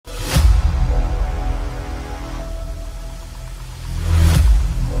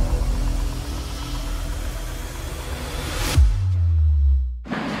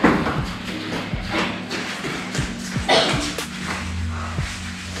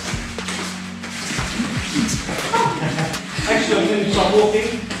so then you start walking.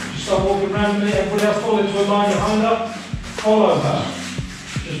 You start walking randomly. Everybody else fall into a line behind her. Follow her.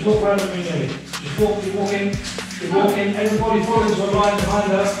 Just walk randomly. Just walk, keep walking. Keep walking. Everybody fall into a line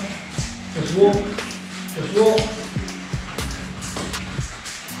behind her. Just walk. Just walk.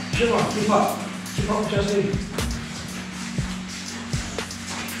 Shihan, keep up. Keep up, Jesse.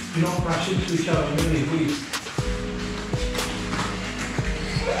 Do not crash into each other, really, please.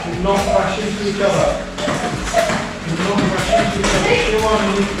 Do not crash into each other. Do not crash into each other. Shihan,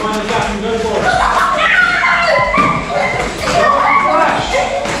 you need to find the gap and go for it. Don't crash.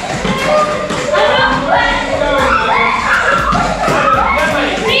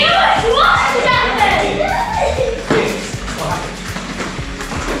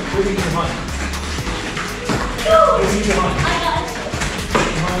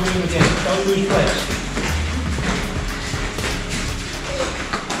 Again. Don't lose place.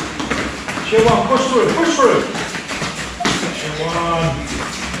 Shihan, push through, push through. Shihan.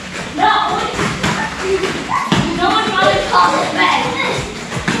 No one really calls it bad.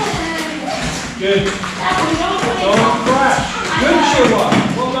 Good. Don't crash. Good, Shihan.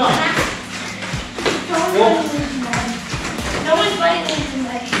 Well done. No one's biting me.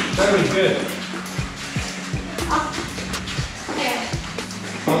 Very good. There.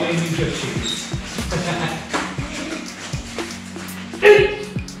 Only you just choose.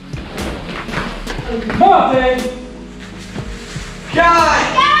 Martin! Guy!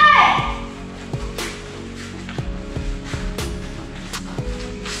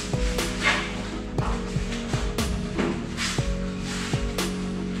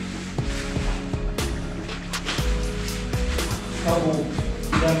 Double,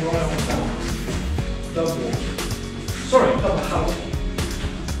 then right on top. Double. Sorry, double help.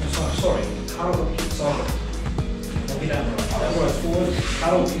 Sorry, Harold Kisara. Walking down the right. That was forward.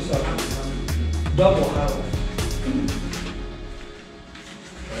 Harold Kisara. Double Harold.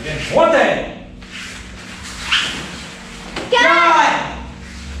 Again. One day! Guy!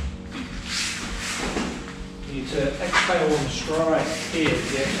 You need to exhale and stride here with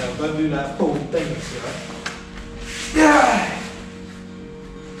the exhale. Don't do that full thing. Yeah!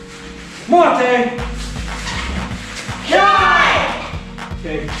 Morte! Guy!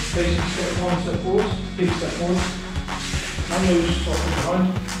 Okay, basic step one, step forwards, big step forwards, and loose, top and behind.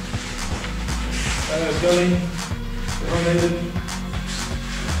 Going, behind ended,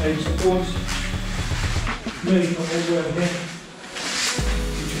 big step forwards, moving not all the way over here.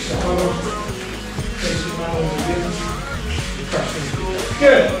 Keep your step over, basic man over here, you crash into it.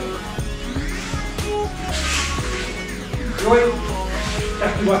 Good! Right,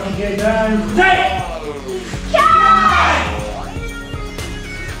 exactly what you get down. Take!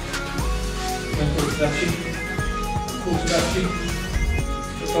 Dachi, quarter dachi,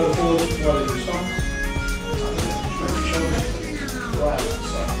 just go forward while you stop, straight your shoulders, right out the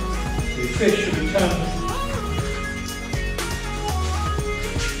side. The fish should be turned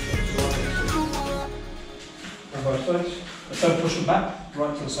on both sides, but don't push them back,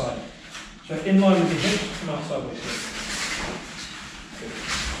 right to the side. So in line with your hips, come out sideways here.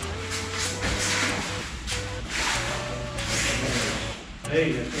 There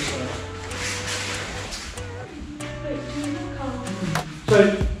you go. So,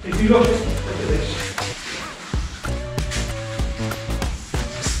 if you look at this.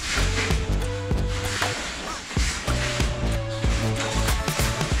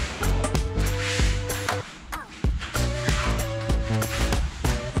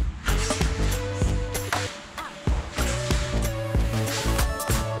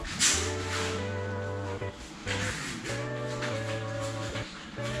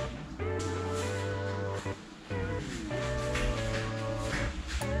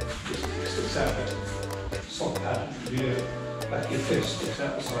 Out there. Soft pad, your back of your fist sticks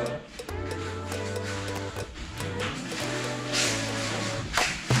out the side.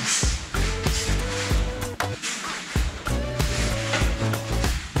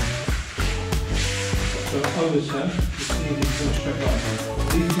 So over turn, just need to go straight line.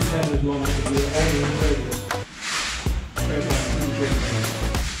 These two turn as long as you're only in radius. Straight line through the joint.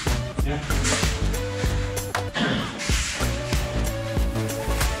 Yeah?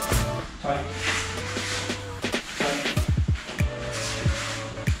 Tight.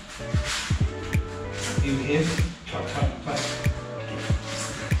 In here, tight.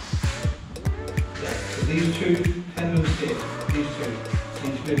 Yeah, so these two pendulums here, these two,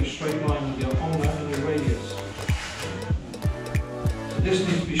 need to be in a straight line with your ulnar and your radius. So this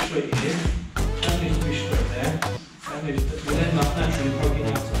needs to be straight here, that needs to be straight there, that needs to, will end up naturally poking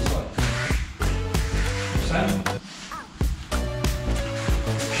out to the side. Understand?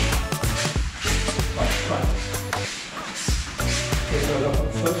 Right.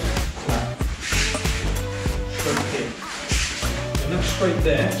 straight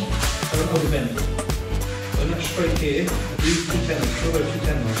there, and another bend. When that's straight here, these two tendons, feel those two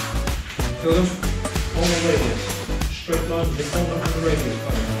tendons. Feel them on the radius. Straight line with the corner and the radius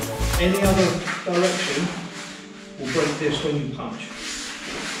coming. Any other direction will break this when you punch.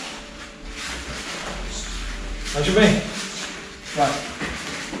 What do you mean? Right,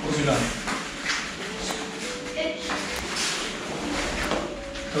 what have you done?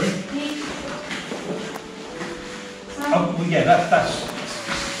 Sorry? Oh, well, yeah,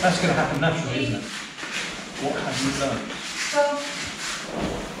 that's going to happen naturally, isn't it? What have you done?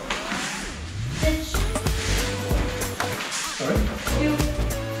 Sorry?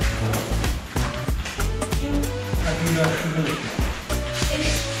 Have you learned humility?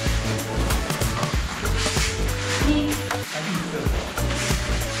 How do you feel?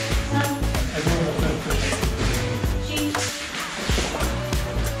 Everyone will feel pushing.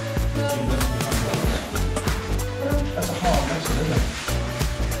 That's a hard lesson, isn't it?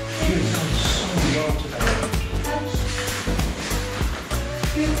 You've done so well today.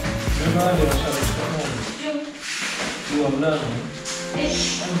 Remind yourself this morning. You are learning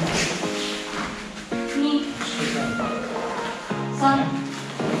so much. Sit down.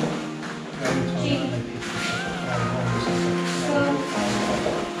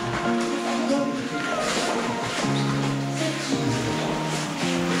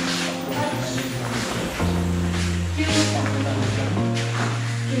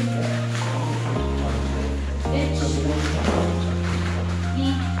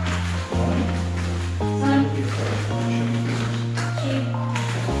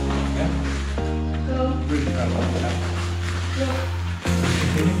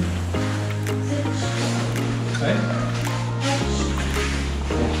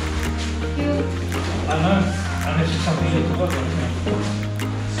 I know, and this is something you need to work on, isn't it?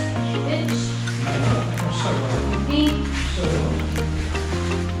 So well. So well.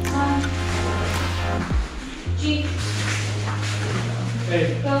 Okay.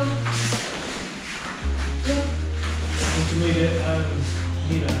 Intermediate and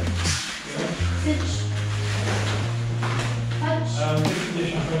which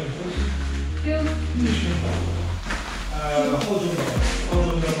condition training, please? Condition. Hojo Undo. Hojo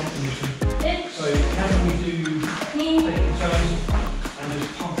Undo condition. So can we do taking turns and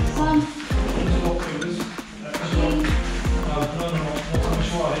just pump interlock fingers? No, not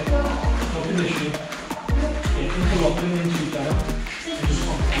try. Not conditioning. Yeah, interlocking into each other and just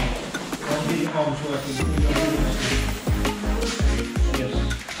pump it out. Don't get your arms working.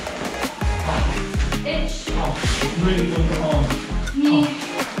 Yes. Pump. Really put your arm.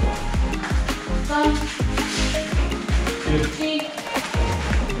 Good.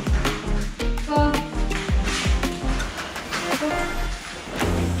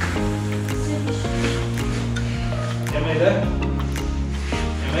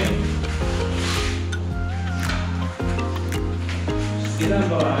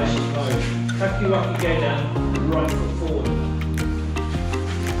 Takiwaki down, right foot forward.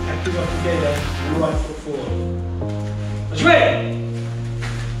 Takiwaki down, right foot forward. Let's ready?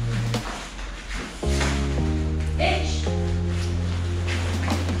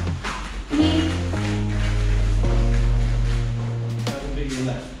 That will be your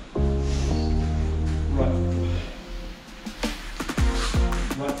left. Right foot forward.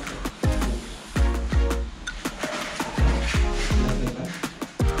 Right foot.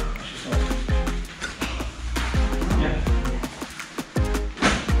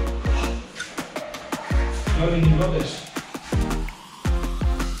 You've got this.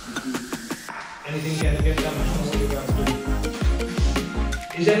 Anything going to get damaged from what you're about to do?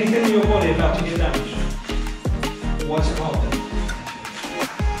 Is anything in your body about to get damaged? Why is it hard then?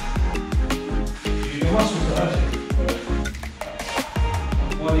 Your muscles are hurting.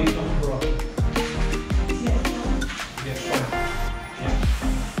 Why do you come for rock? Get strong. Yeah.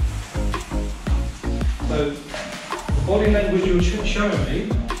 So, the body language you were showing me,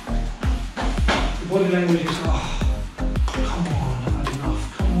 body language is, oh, come on, I've had enough,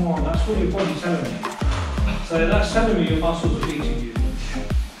 come on, that's what your body's telling me. So that's telling me your muscles are beating you.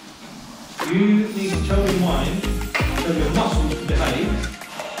 You need to tell your mind, tell your muscles to behave,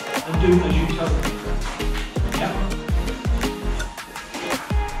 and do as you tell them. Yeah?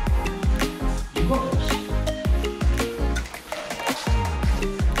 You've got this.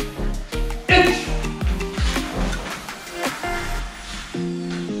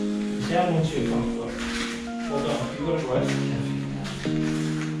 Down onto your front foot. Well done. You got it right.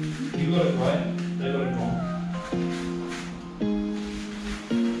 You got it right. They got it wrong.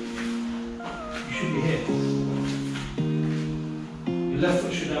 You should be here. Your left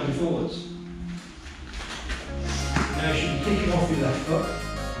foot should now be forwards. Now you should be kicking off your left foot.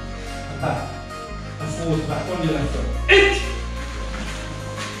 back on your left foot. It!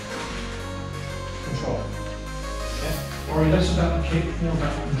 Control. Yeah? Worry less about the kick, more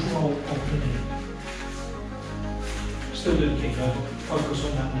about control of the knee. Still do the kick though, focus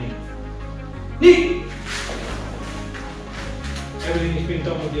on that knee. Knee! Everything is being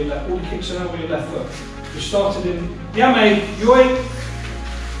done with your left, all the kicks are now with your left foot. You started in Yame, Yoi,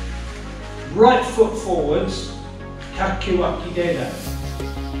 right foot forwards, Kakiwaki Geda.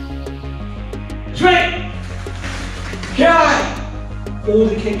 Straight! Kai! All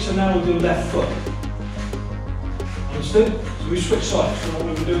the kicks are now with your left foot. Understood? So we switch sides from what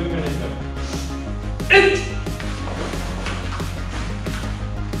we were doing a minute ago. It!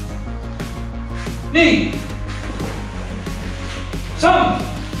 Knee! Some!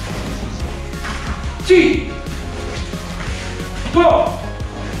 Chi! Go!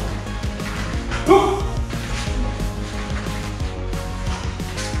 Hook!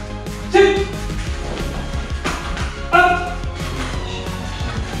 Sit! Up!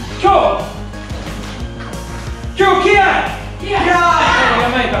 Cho! Cho Kia! Yeah. Yeah,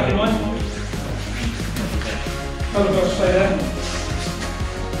 mate, back in one. Other guys stay there.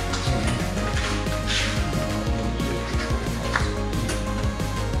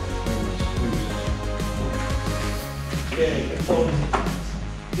 Okay,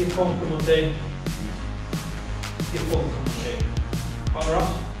 get on, come on, Dave. Get on, come on, Dave. Power up.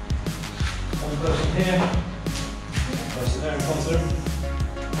 One person here. Person there in front of them.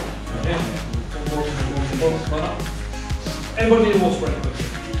 Okay. One up. Everybody need a water break.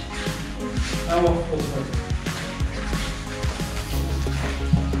 Now what? Water break.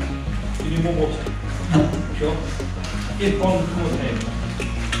 You need more water. Sure. Get on, come on, Dave.